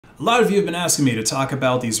A lot of you have been asking me to talk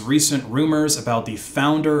about these recent rumors about the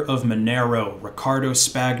founder of Monero, Riccardo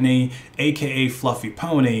Spagni, aka Fluffy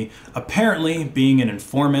Pony, apparently being an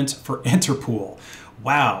informant for Interpol.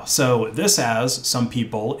 Wow, so this has some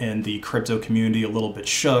people in the crypto community a little bit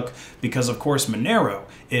shook because, of course, Monero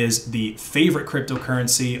is the favorite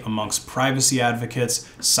cryptocurrency amongst privacy advocates,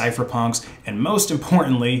 cypherpunks, and most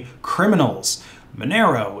importantly, criminals.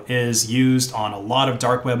 Monero is used on a lot of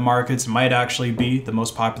dark web markets. It might actually be the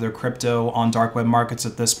most popular crypto on dark web markets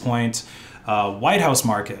at this point. White House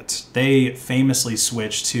market, they famously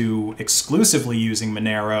switched to exclusively using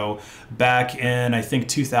Monero back in, I think,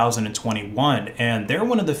 2021. And they're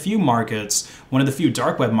one of the few markets, one of the few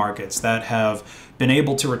dark web markets that have been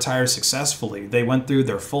able to retire successfully. They went through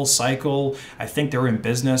their full cycle. I think they were in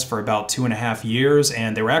business for about 2.5 years,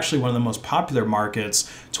 and they were actually one of the most popular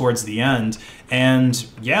markets towards the end. And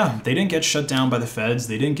yeah, they didn't get shut down by the feds.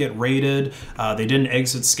 They didn't get raided. They didn't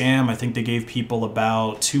exit scam. I think they gave people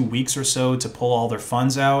about 2 weeks or so to pull all their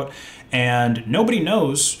funds out. And nobody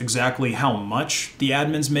knows exactly how much the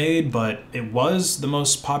admins made, but it was the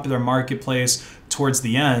most popular marketplace towards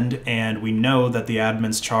the end, and we know that the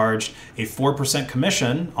admins charged a 4%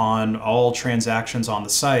 commission on all transactions on the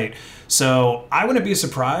site. So I wouldn't be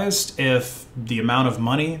surprised if the amount of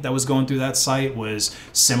money that was going through that site was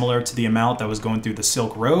similar to the amount that was going through the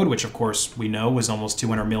Silk Road, which of course we know was almost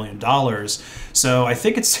 $200 million. So I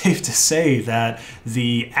think it's safe to say that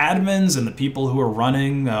the admins and the people who are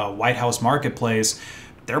running White House Marketplace,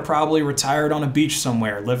 they're probably retired on a beach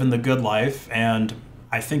somewhere, living the good life. And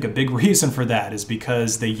I think a big reason for that is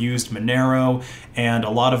because they used Monero and a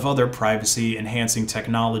lot of other privacy enhancing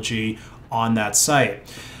technology on that site.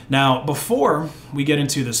 Now, before we get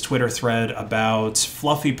into this Twitter thread about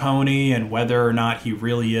Fluffy Pony and whether or not he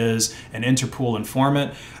really is an Interpol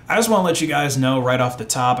informant, I just want to let you guys know right off the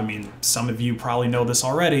top, I mean, some of you probably know this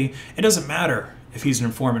already, it doesn't matter if he's an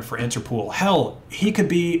informant for Interpol. Hell, he could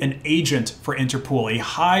be an agent for Interpol, a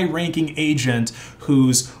high-ranking agent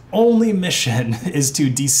whose only mission is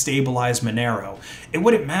to destabilize Monero. It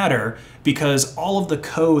wouldn't matter because all of the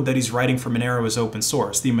code that he's writing for Monero is open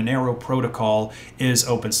source. The Monero protocol is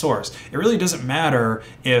open source. It really doesn't matter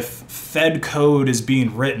if Fed code is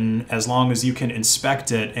being written as long as you can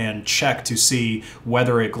inspect it and check to see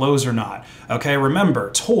whether it glows or not. Okay,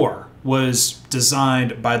 remember, Tor was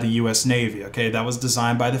designed by the US Navy, okay? That was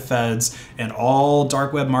designed by the feds, and all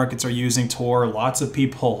dark web markets are using Tor. Lots of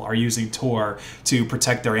people are using Tor to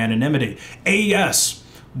protect their anonymity. AES,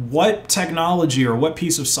 what technology or what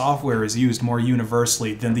piece of software is used more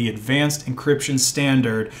universally than the Advanced Encryption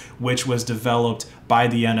Standard, which was developed by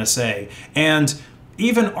the NSA? And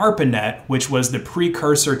even ARPANET, which was the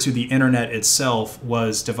precursor to the internet itself,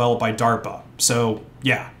 was developed by DARPA. So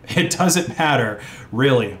yeah, it doesn't matter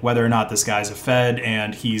really whether or not this guy's a Fed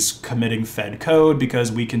and he's committing Fed code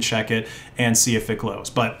because we can check it and see if it glows.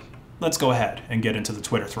 But let's go ahead and get into the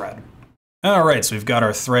Twitter thread. All right, so we've got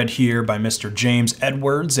our thread here by Mr. James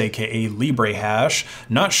Edwards, aka LibreHash.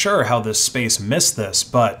 Not sure how this space missed this,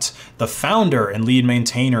 but the founder and lead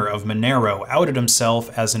maintainer of Monero outed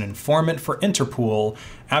himself as an informant for Interpol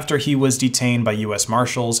after he was detained by US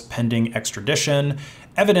Marshals pending extradition.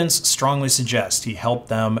 Evidence strongly suggests he helped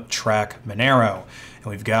them track Monero. And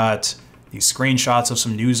we've got these screenshots of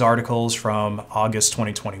some news articles from August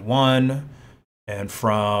 2021 and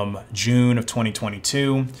from June of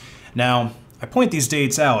 2022. Now, I point these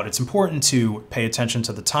dates out. It's important to pay attention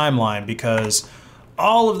to the timeline because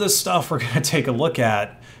all of this stuff we're going to take a look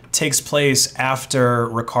at takes place after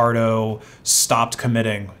Riccardo stopped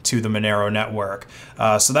committing to the Monero network.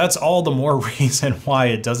 So that's all the more reason why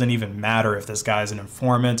it doesn't even matter if this guy's an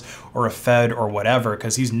informant or a Fed or whatever,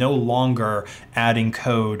 because he's no longer adding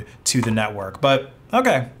code to the network. But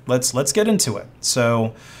okay, let's get into it.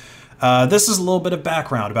 So this is a little bit of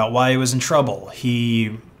background about why he was in trouble.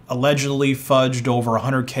 He allegedly fudged over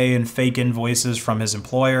 100K in fake invoices from his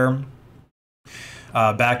employer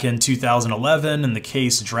back in 2011, and the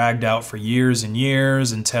case dragged out for years and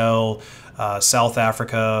years until South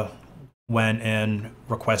Africa went and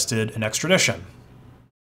requested an extradition.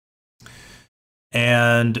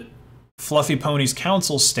 And Fluffy Pony's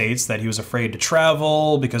counsel states that he was afraid to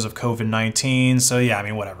travel because of COVID-19. So yeah, I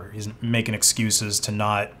mean, whatever. He's making excuses to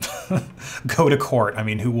not go to court. I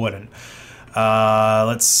mean, who wouldn't?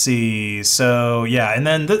 Let's see. So yeah, and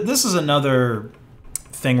then this is another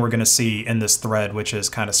thing we're going to see in this thread, which is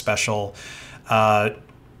kind of special.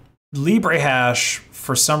 LibreHash,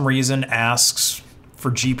 for some reason, asks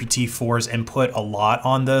for GPT-4's input a lot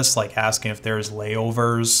on this, like asking if there's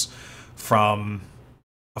layovers from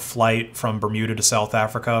a flight from Bermuda to South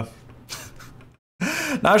Africa.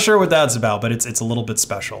 Not sure what that's about, but it's a little bit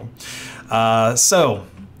special. So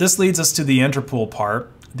this leads us to the Interpol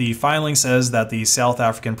part. The filing says that the South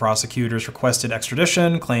African prosecutors requested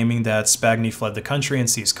extradition, claiming that Spagni fled the country and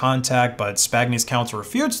ceased contact, but Spagni's counsel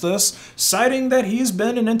refutes this, citing that he's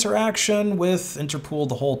been in interaction with Interpol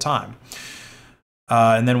the whole time.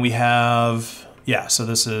 And then we have, yeah, so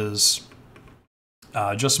this is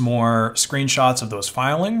just more screenshots of those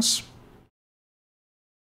filings.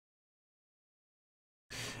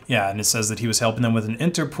 Yeah, and it says that he was helping them with an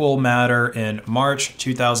Interpol matter in March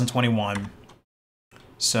 2021.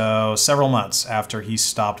 So several months after he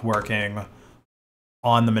stopped working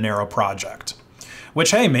on the Monero project.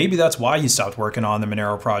 Which, hey, maybe that's why he stopped working on the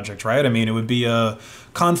Monero project, right? I mean, it would be a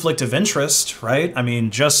conflict of interest, right? I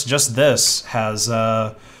mean, just this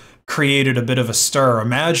has created a bit of a stir.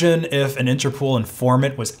 Imagine if an Interpol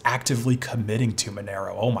informant was actively committing to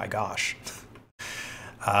Monero. Oh my gosh.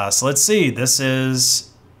 So let's see. This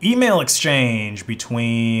is email exchange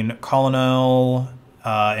between Colonel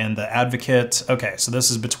and the advocate. Okay, so this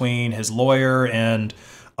is between his lawyer and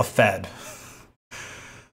a Fed,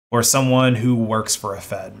 or someone who works for a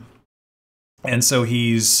Fed. And so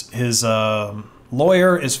his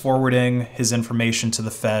lawyer is forwarding his information to the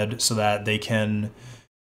Fed so that they can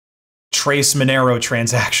trace Monero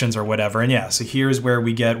transactions or whatever. And yeah, so here's where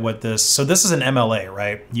we get what this, so this is an MLA,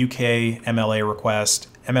 right? UK MLA request.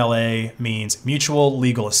 MLA means mutual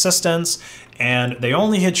legal assistance, and they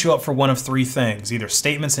only hit you up for one of three things: either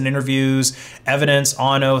statements and interviews, evidence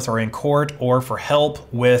on oath or in court, or for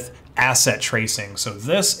help with asset tracing. So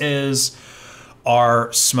this is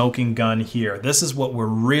our smoking gun here. This is what we're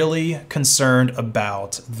really concerned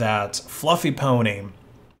about, that Fluffy Pony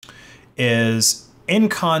is in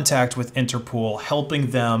contact with Interpol,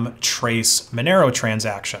 helping them trace Monero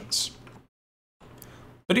transactions.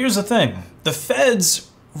 But here's the thing, the feds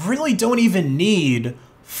really don't even need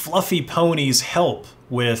Fluffy Pony's help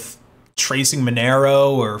with tracing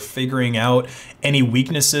Monero or figuring out any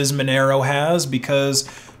weaknesses Monero has, because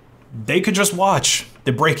they could just watch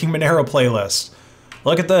the Breaking Monero playlist.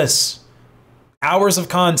 Look at this. Hours of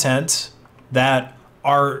content that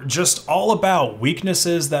are just all about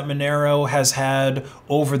weaknesses that Monero has had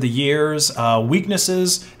over the years,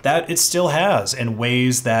 weaknesses that it still has, and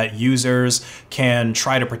ways that users can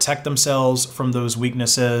try to protect themselves from those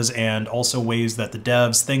weaknesses, and also ways that the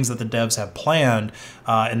devs, things that the devs have planned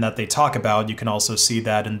and that they talk about. You can also see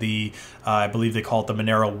that in the, I believe they call it the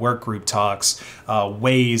Monero Workgroup talks,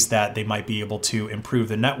 ways that they might be able to improve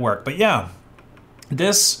the network. But yeah,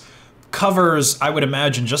 this covers, I would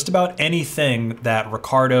imagine, just about anything that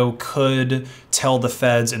Ricardo could tell the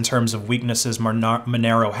feds in terms of weaknesses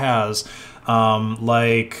Monero has.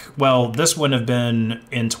 Like, well, this wouldn't have been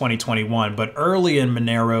in 2021, but early in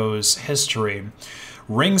Monero's history,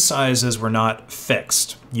 ring sizes were not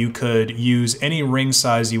fixed. You could use any ring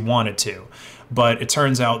size you wanted to. But it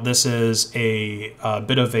turns out this is a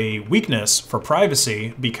bit of a weakness for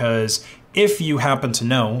privacy, because if you happen to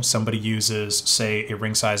know somebody uses, say, a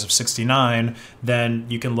ring size of 69, then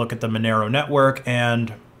you can look at the Monero network,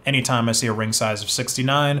 and anytime I see a ring size of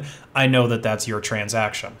 69, I know that that's your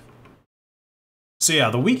transaction. So yeah,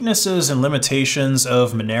 the weaknesses and limitations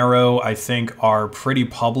of Monero, I think, are pretty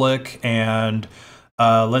public, and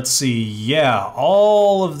let's see, yeah,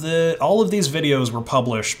 all of these videos were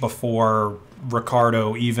published before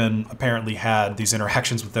Ricardo even apparently had these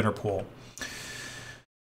interactions with Interpol.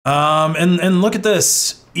 And look at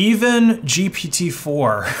this, even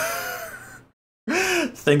GPT-4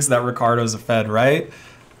 thinks that Ricardo's a Fed, right?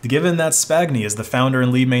 Given that Spagni is the founder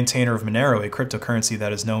and lead maintainer of Monero, a cryptocurrency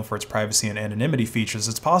that is known for its privacy and anonymity features,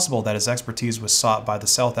 it's possible that his expertise was sought by the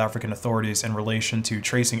South African authorities in relation to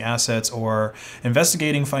tracing assets or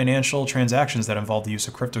investigating financial transactions that involve the use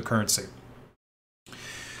of cryptocurrency.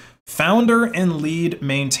 Founder and lead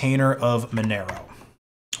maintainer of Monero.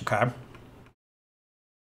 Okay.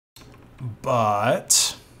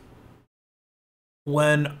 But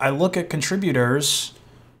when I look at contributors,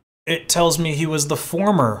 it tells me he was the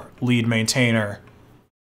former lead maintainer.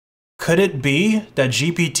 Could it be that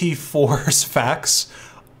GPT-4's facts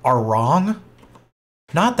are wrong?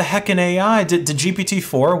 Not the heckin' AI. Did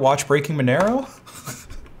GPT-4 watch Breaking Monero?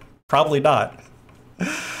 Probably not.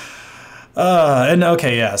 And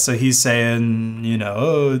okay, yeah, so he's saying, you know,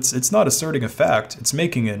 oh, it's not asserting a fact, it's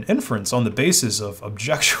making an inference on the basis of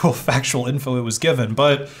objectionable factual info it was given.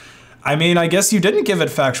 But I mean, I guess you didn't give it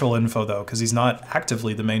factual info though, because he's not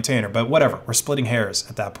actively the maintainer. But whatever, we're splitting hairs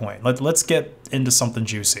at that point. Let's get into something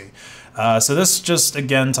juicy. So this just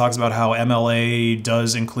again talks about how MLA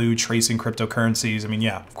does include tracing cryptocurrencies. I mean,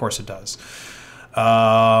 yeah, of course it does.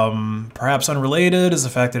 Perhaps unrelated is the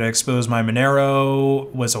fact that I exposed my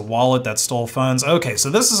Monero was a wallet that stole funds. Okay, so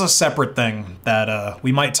this is a separate thing that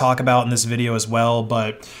we might talk about in this video as well,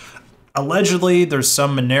 but allegedly there's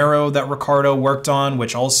some Monero that Ricardo worked on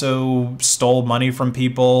which also stole money from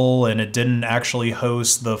people, and it didn't actually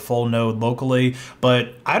host the full node locally,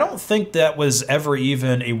 but I don't think that was ever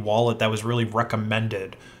even a wallet that was really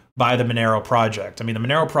recommended by the Monero project. I mean, the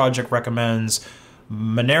Monero project recommends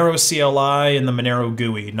Monero CLI and the Monero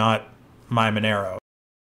GUI, not my Monero.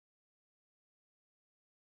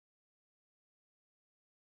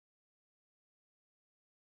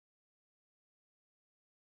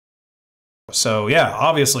 So yeah,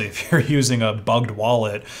 obviously if you're using a bugged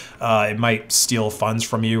wallet, it might steal funds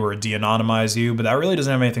from you or de-anonymize you, but that really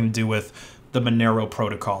doesn't have anything to do with the Monero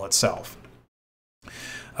protocol itself.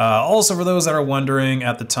 Also, for those that are wondering,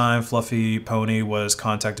 at the time, Fluffy Pony was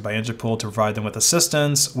contacted by Interpool to provide them with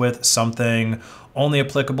assistance with something only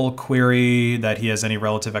applicable query that he has any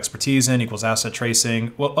relative expertise in equals asset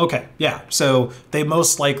tracing. Well, okay, yeah. So they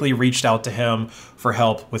most likely reached out to him for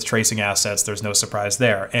help with tracing assets. There's no surprise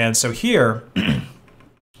there. And so here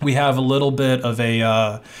we have a little bit of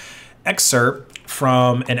a excerpt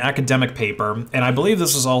from an academic paper, and I believe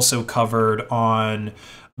this was also covered on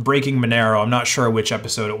Breaking Monero. I'm not sure which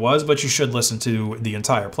episode it was, but you should listen to the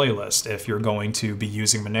entire playlist if you're going to be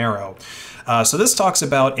using Monero. So this talks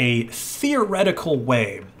about a theoretical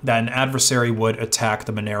way that an adversary would attack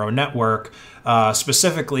the Monero network,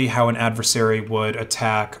 specifically how an adversary would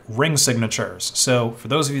attack ring signatures. So for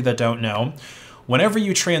those of you that don't know, whenever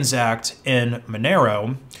you transact in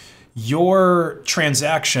Monero, your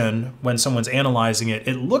transaction, when someone's analyzing it,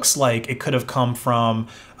 it looks like it could have come from,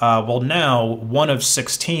 well, now one of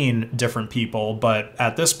 16 different people, but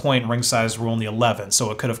at this point, ring size were only 11, so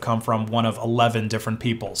it could have come from one of 11 different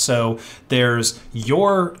people. So there's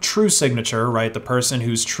your true signature, right, the person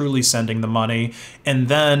who's truly sending the money, and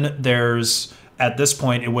then there's, at this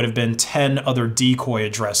point, it would have been 10 other decoy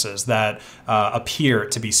addresses that appear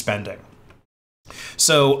to be spending.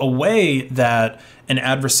 So a way that an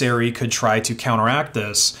adversary could try to counteract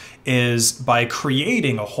this is by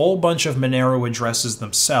creating a whole bunch of Monero addresses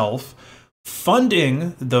themselves,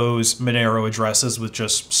 funding those Monero addresses with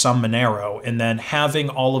just some Monero, and then having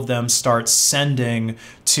all of them start sending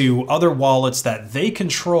to other wallets that they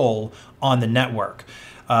control on the network.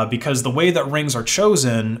 Because the way that rings are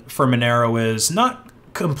chosen for Monero is not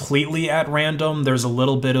completely at random. There's a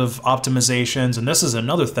little bit of optimizations, and this is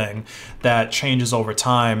another thing that changes over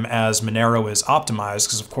time as Monero is optimized,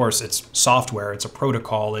 because of course it's software, it's a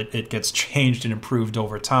protocol, it gets changed and improved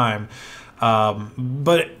over time.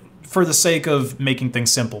 But for the sake of making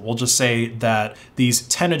things simple, we'll just say that these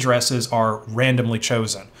 10 addresses are randomly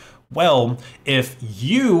chosen. Well, if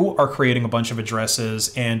you are creating a bunch of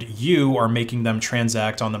addresses and you are making them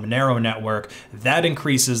transact on the Monero network, that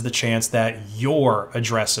increases the chance that your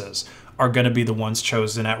addresses are going to be the ones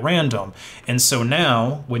chosen at random. And so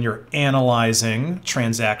now when you're analyzing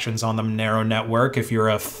transactions on the Monero network, if you're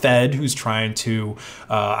a Fed who's trying to,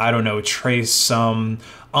 I don't know, trace some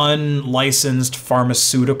unlicensed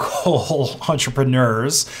pharmaceutical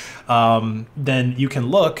entrepreneurs, then you can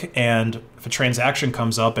look, and if a transaction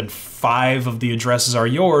comes up and 5 of the addresses are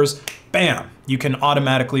yours, bam, you can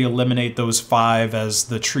automatically eliminate those 5 as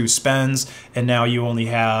the true spends, and now you only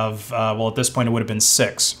have, well, at this point it would have been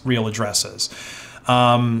 6 real addresses.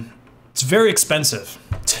 It's very expensive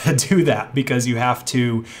to do that because you have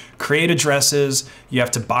to create addresses, you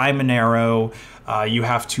have to buy Monero, you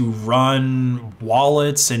have to run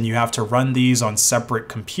wallets, and you have to run these on separate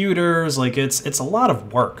computers. Like it's a lot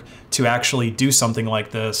of work to actually do something like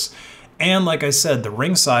this. And like I said, the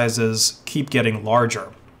ring sizes keep getting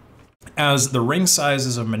larger. As the ring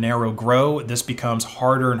sizes of Monero grow, this becomes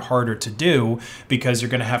harder and harder to do because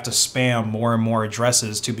you're going to have to spam more and more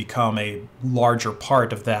addresses to become a larger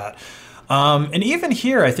part of that. And even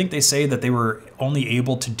here, I think they say that they were only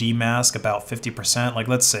able to demask about 50%. Like,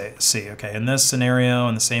 let's see, okay, in this scenario,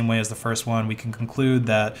 in the same way as the first one, we can conclude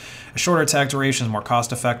that a shorter attack duration is more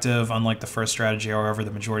cost effective. Unlike the first strategy, however,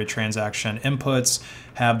 the majority of transaction inputs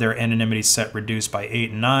have their anonymity set reduced by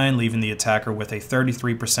 8 and 9, leaving the attacker with a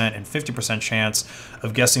 33% and 50% chance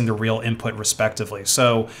of guessing the real input respectively.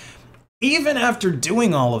 So even after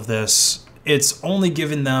doing all of this, it's only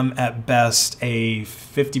given them at best a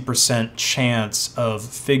 50% chance of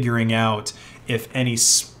figuring out if any,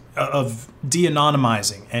 of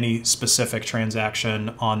de-anonymizing any specific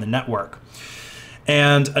transaction on the network.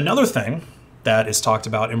 And another thing that is talked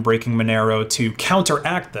about in Breaking Monero to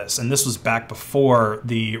counteract this, and this was back before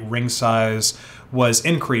the ring size was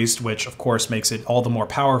increased, which of course makes it all the more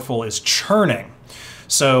powerful, is churning.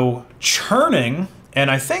 So churning,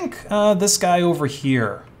 and I think this guy over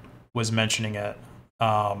here was mentioning it.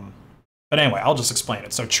 But anyway, I'll just explain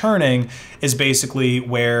it. So churning is basically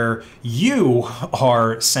where you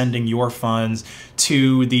are sending your funds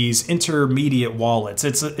to these intermediate wallets.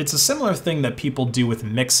 It's a similar thing that people do with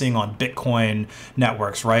mixing on Bitcoin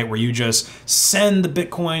networks, right? Where you just send the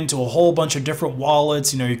Bitcoin to a whole bunch of different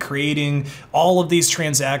wallets. You know, you're creating all of these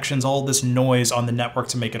transactions, all of this noise on the network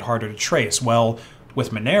to make it harder to trace. Well,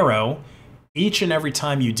 with Monero, each and every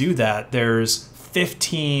time you do that, there's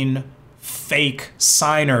 15 fake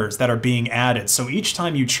signers that are being added. So each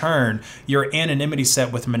time you churn, your anonymity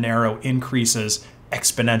set with Monero increases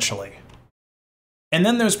exponentially. And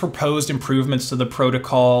then there's proposed improvements to the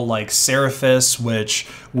protocol like Seraphis, which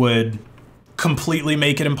would completely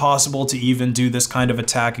make it impossible to even do this kind of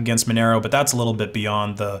attack against Monero, but that's a little bit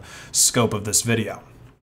beyond the scope of this video.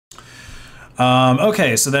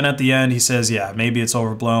 Okay, so then at the end he says, yeah, maybe it's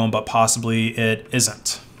overblown, but possibly it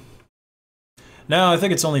isn't. Now, I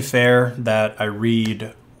think it's only fair that I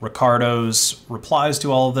read Ricardo's replies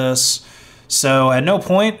to all of this. So at no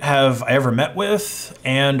point have I ever met with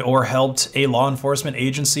and or helped a law enforcement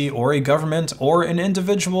agency or a government or an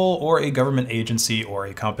individual or a government agency or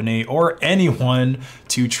a company or anyone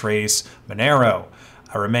to trace Monero.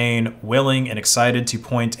 I remain willing and excited to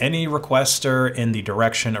point any requester in the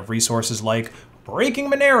direction of resources like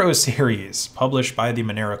Breaking Monero series, published by the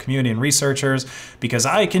Monero community and researchers, because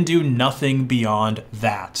I can do nothing beyond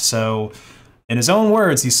that. So in his own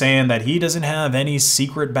words, he's saying that he doesn't have any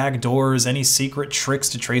secret backdoors, any secret tricks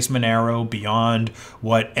to trace Monero beyond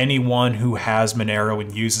what anyone who has Monero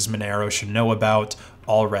and uses Monero should know about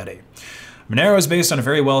already. Monero is based on a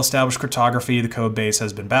very well-established cryptography. The code base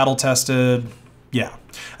has been battle tested. Yeah,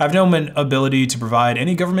 I have no ability to provide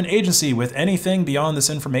any government agency with anything beyond this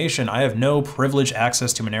information. I have no privileged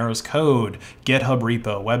access to Monero's code, GitHub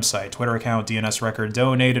repo, website, Twitter account, DNS record,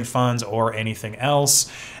 donated funds, or anything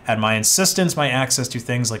else. At my insistence, my access to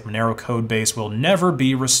things like Monero codebase will never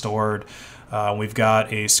be restored. We've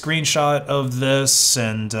got a screenshot of this,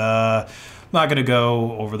 and I'm not going to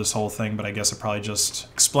go over this whole thing, but I guess it probably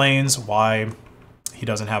just explains why he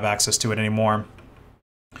doesn't have access to it anymore.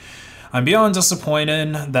 I'm beyond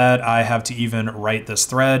disappointed that I have to even write this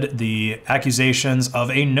thread. The accusations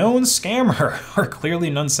of a known scammer are clearly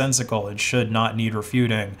nonsensical and should not need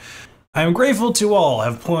refuting. I am grateful to all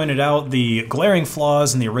have pointed out the glaring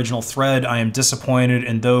flaws in the original thread. I am disappointed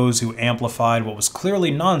in those who amplified what was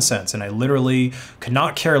clearly nonsense, and I literally could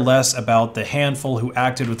not care less about the handful who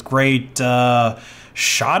acted with great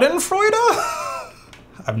schadenfreude?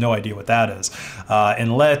 I have no idea what that is,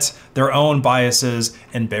 and let their own biases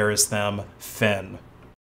embarrass them thin.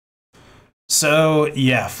 So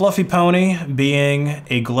yeah, Fluffy Pony being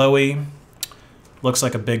a glowy looks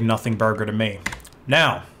like a big nothing burger to me.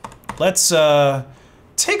 Now, let's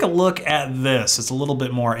take a look at this. It's a little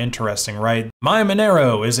bit more interesting, right? My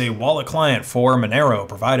Monero is a wallet client for Monero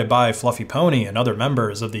provided by Fluffy Pony and other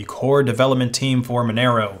members of the core development team for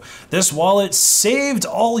Monero. This wallet saved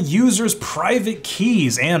all users' private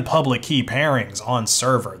keys and public key pairings on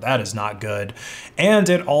server. That is not good. And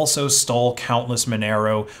it also stole countless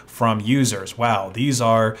Monero from users. Wow, these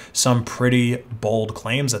are some pretty bold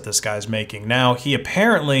claims that this guy's making. Now, he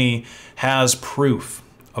apparently has proof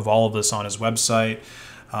of all of this on his website.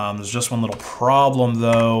 There's just one little problem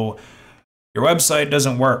though. Your website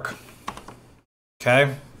doesn't work.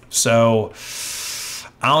 Okay, so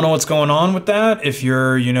I don't know what's going on with that. If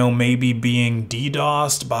you're, you know, maybe being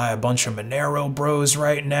DDoSed by a bunch of Monero bros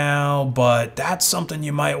right now, but that's something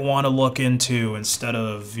you might want to look into instead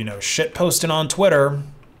of, you know, shit posting on Twitter.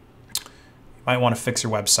 You might want to fix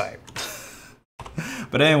your website.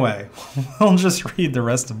 But anyway, we'll just read the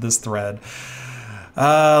rest of this thread.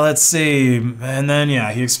 Let's see, and then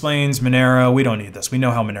yeah, he explains Monero. We don't need this. We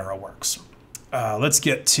know how Monero works. Let's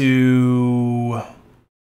get to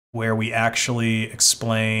where we actually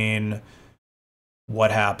explain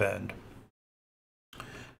what happened.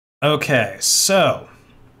 Okay, so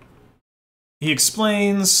he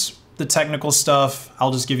explains the technical stuff.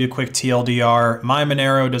 I'll just give you a quick TLDR. My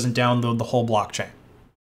Monero doesn't download the whole blockchain.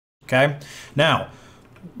 Okay, now,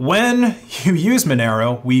 when you use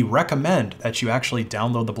Monero, we recommend that you actually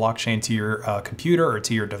download the blockchain to your computer or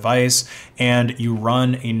to your device and you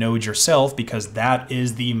run a node yourself, because that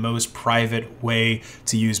is the most private way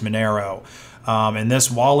to use Monero. And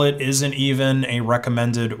this wallet isn't even a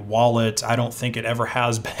recommended wallet. I don't think it ever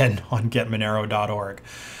has been on getmonero.org.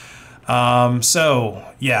 So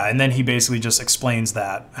yeah, and then he basically just explains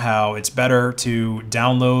that, how it's better to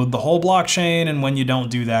download the whole blockchain, and when you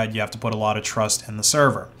don't do that, you have to put a lot of trust in the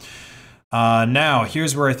server. Now,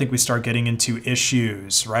 here's where I think we start getting into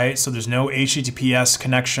issues, right? So there's no HTTPS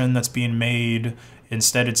connection that's being made.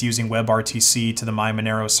 Instead, it's using WebRTC to the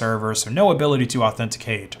MyMonero server, so no ability to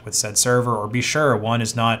authenticate with said server, or be sure one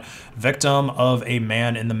is not victim of a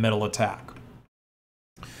man-in-the-middle attack.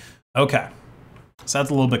 Okay, so that's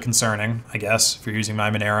a little bit concerning, I guess, if you're using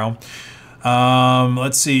MyMonero.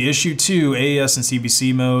 Let's see, issue 2, AES and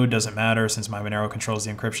CBC mode doesn't matter since MyMonero controls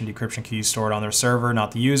the encryption-decryption keys stored on their server,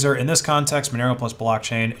 not the user. In this context, Monero plus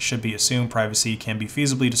blockchain should be assumed privacy can be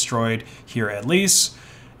feasibly destroyed here at least.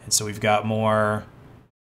 And so we've got more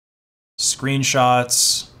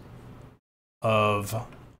screenshots of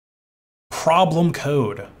problem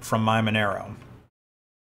code from MyMonero.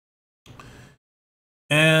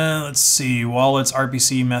 And let's see, wallets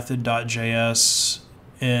RPC method.js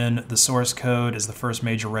in the source code is the first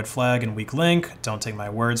major red flag and weak link. Don't take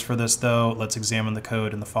my words for this though. Let's examine the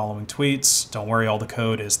code in the following tweets. Don't worry, all the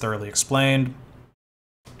code is thoroughly explained.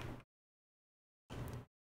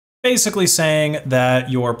 Basically saying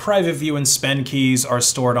that your private view and spend keys are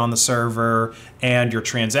stored on the server and your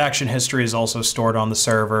transaction history is also stored on the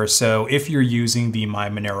server. So if you're using the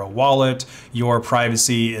MyMonero wallet, your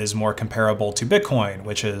privacy is more comparable to Bitcoin,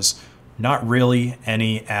 which is not really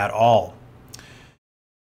any at all.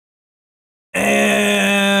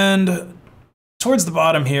 And towards the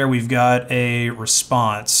bottom here, we've got a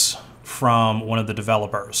response from one of the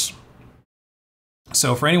developers.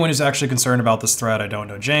 So for anyone who's actually concerned about this thread, I don't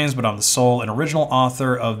know James, but I'm the sole and original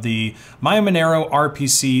author of the MyMonero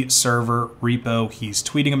RPC server repo he's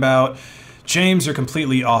tweeting about. James, you're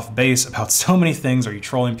completely off base about so many things. Are you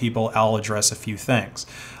trolling people? I'll address a few things.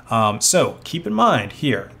 So keep in mind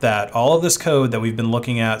here that all of this code that we've been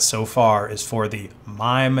looking at so far is for the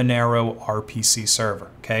MyMonero RPC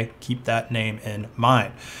server, okay? Keep that name in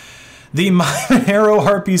mind. The MyMonero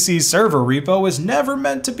RPC server repo was never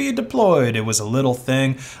meant to be deployed. It was a little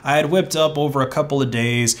thing I had whipped up over a couple of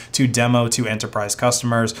days to demo to enterprise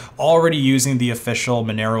customers already using the official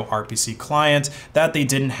Monero RPC client that they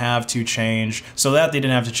didn't have to change, so that they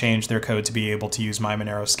didn't have to change their code to be able to use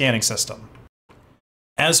MyMonero scanning system.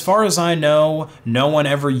 As far as I know, no one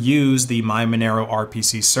ever used the MyMonero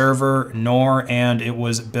RPC server, and it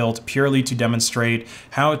was built purely to demonstrate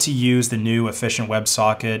how to use the new efficient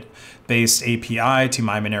WebSocket-based API to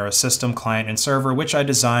MyMonero system, client, and server, which I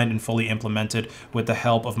designed and fully implemented with the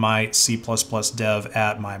help of my C++ dev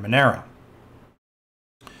at MyMonero.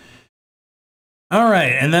 All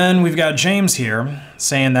right, and then we've got James here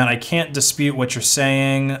saying that I can't dispute what you're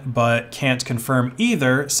saying, but can't confirm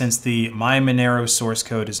either since the MyMonero source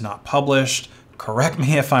code is not published. Correct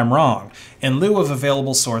me if I'm wrong. In lieu of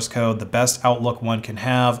available source code, the best outlook one can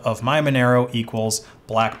have of MyMonero equals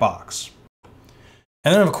black box.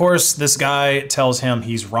 And then of course, this guy tells him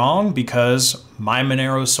he's wrong because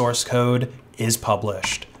MyMonero source code is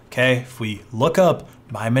published. Okay, if we look up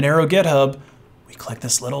MyMonero GitHub, we click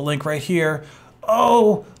this little link right here.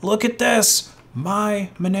 Oh, look at this,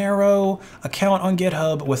 MyMonero account on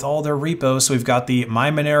GitHub with all their repos. So we've got the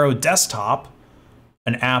MyMonero desktop,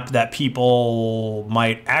 an app that people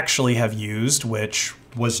might actually have used, which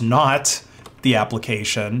was not the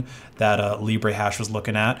application that LibreHash was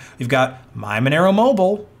looking at. We've got MyMonero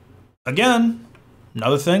mobile, again,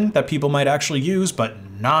 another thing that people might actually use, but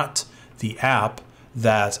not the app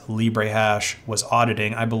that LibreHash was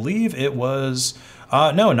auditing. I believe it was...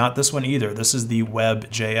 no, not this one either. This is the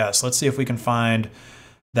web.js. Let's see if we can find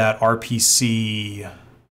that RPC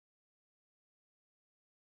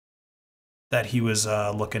that he was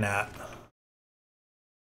looking at.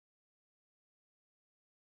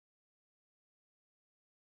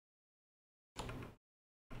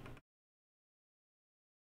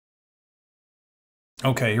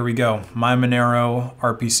 Okay, here we go. MyMonero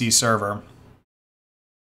RPC server.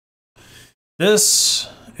 This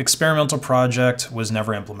experimental project was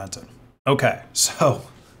never implemented. Okay, so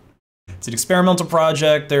it's an experimental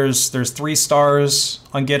project. There's 3 stars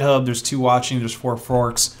on GitHub. There's 2 watching. There's 4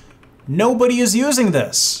 forks. Nobody is using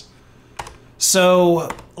this. So,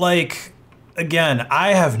 like, again,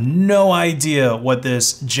 I have no idea what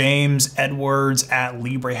this James Edwards at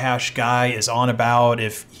LibreHash guy is on about,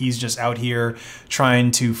 if he's just out here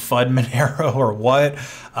trying to FUD Monero or what.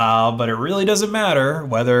 But it really doesn't matter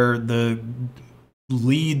whether the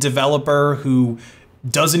lead developer who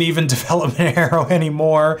doesn't even develop Monero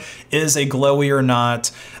anymore is a glowy or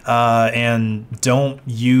not, and don't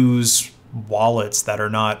use wallets that are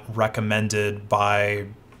not recommended by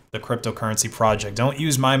the cryptocurrency project. Don't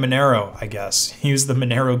use MyMonero, I guess. Use the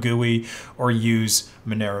Monero GUI or use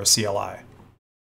Monero CLI.